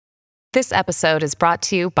This episode is brought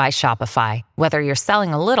to you by Shopify. Whether you're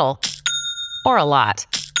selling a little or a lot,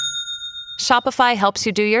 Shopify helps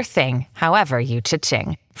you do your thing, however you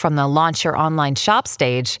cha-ching. From the launch your online shop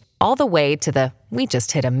stage, all the way to the we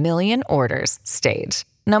just hit 1 million orders stage.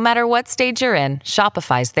 No matter what stage you're in,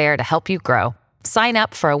 Shopify's there to help you grow. Sign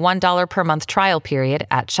up for a $1 per month trial period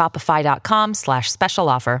at shopify.com/special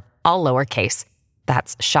offer, all lowercase.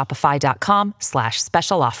 That's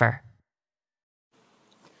shopify.com/special offer.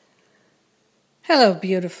 Hello,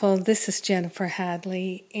 beautiful. This is Jennifer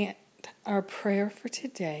Hadley, and our prayer for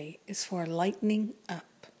today is for lightening up.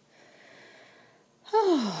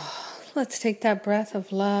 Let's take that breath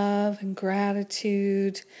of love and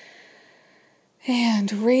gratitude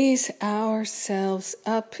and raise ourselves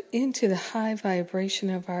up into the high vibration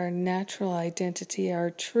of our natural identity, our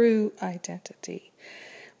true identity,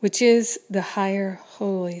 which is the higher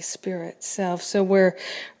Holy Spirit self. So we're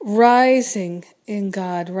rising in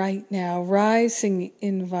God right now, rising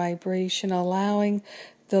in vibration, allowing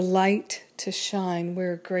the light to shine.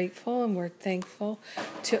 We're grateful and we're thankful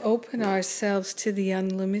to open ourselves to the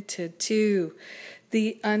unlimited, to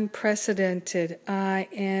the unprecedented. I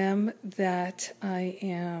am that I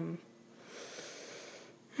am.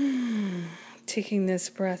 Taking this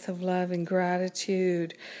breath of love and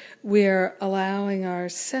gratitude, we're allowing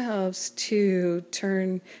ourselves to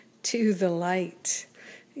turn to the light.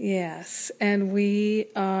 Yes, and we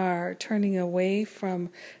are turning away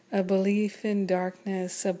from a belief in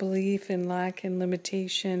darkness, a belief in lack and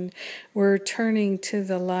limitation. We're turning to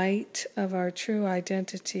the light of our true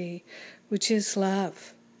identity, which is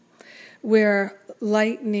love. We're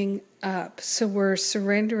lightening up, so we're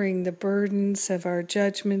surrendering the burdens of our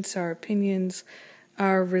judgments, our opinions,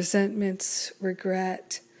 our resentments,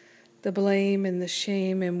 regret, the blame and the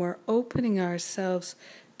shame, and we're opening ourselves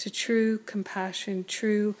to true compassion,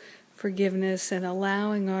 true forgiveness, and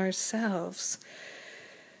allowing ourselves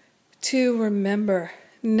to remember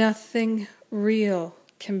nothing real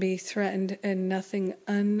can be threatened and nothing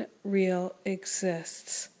unreal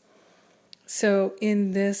exists. So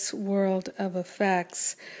in this world of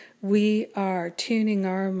effects, we are tuning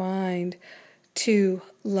our mind to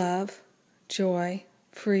love, joy,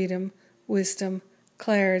 freedom, wisdom,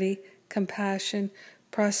 clarity, compassion,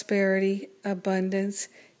 prosperity, abundance,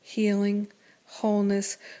 healing,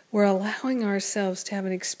 wholeness. We're allowing ourselves to have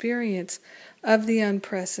an experience of the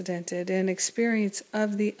unprecedented, an experience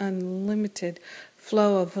of the unlimited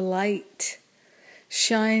flow of light,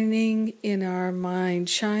 shining in our mind,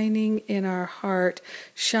 shining in our heart,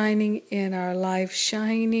 shining in our life,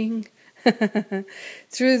 shining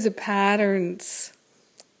through the patterns,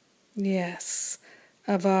 yes,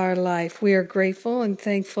 of our life. We are grateful and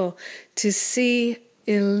thankful to see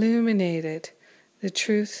illuminated the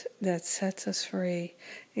truth that sets us free.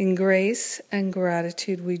 In grace and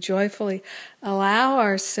gratitude, we joyfully allow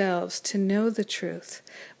ourselves to know the truth.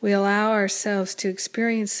 We allow ourselves to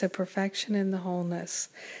experience the perfection and the wholeness.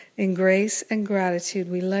 In grace and gratitude,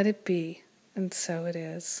 we let it be, and so it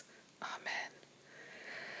is. Amen.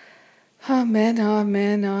 Amen,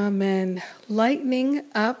 amen, amen. Lightening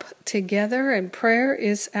up together, and prayer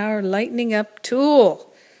is our lightening up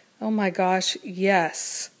tool. Oh my gosh,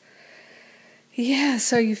 yes.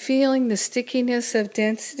 Yes, are you feeling the stickiness of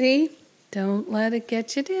density? Don't let it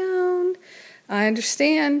get you down. I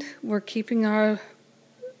understand we're keeping our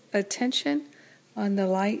attention on the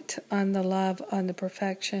light, on the love, on the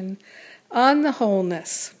perfection, on the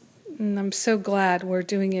wholeness. And I'm so glad we're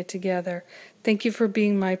doing it together. Thank you for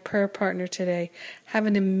being my prayer partner today. Have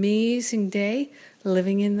an amazing day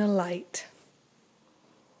living in the light.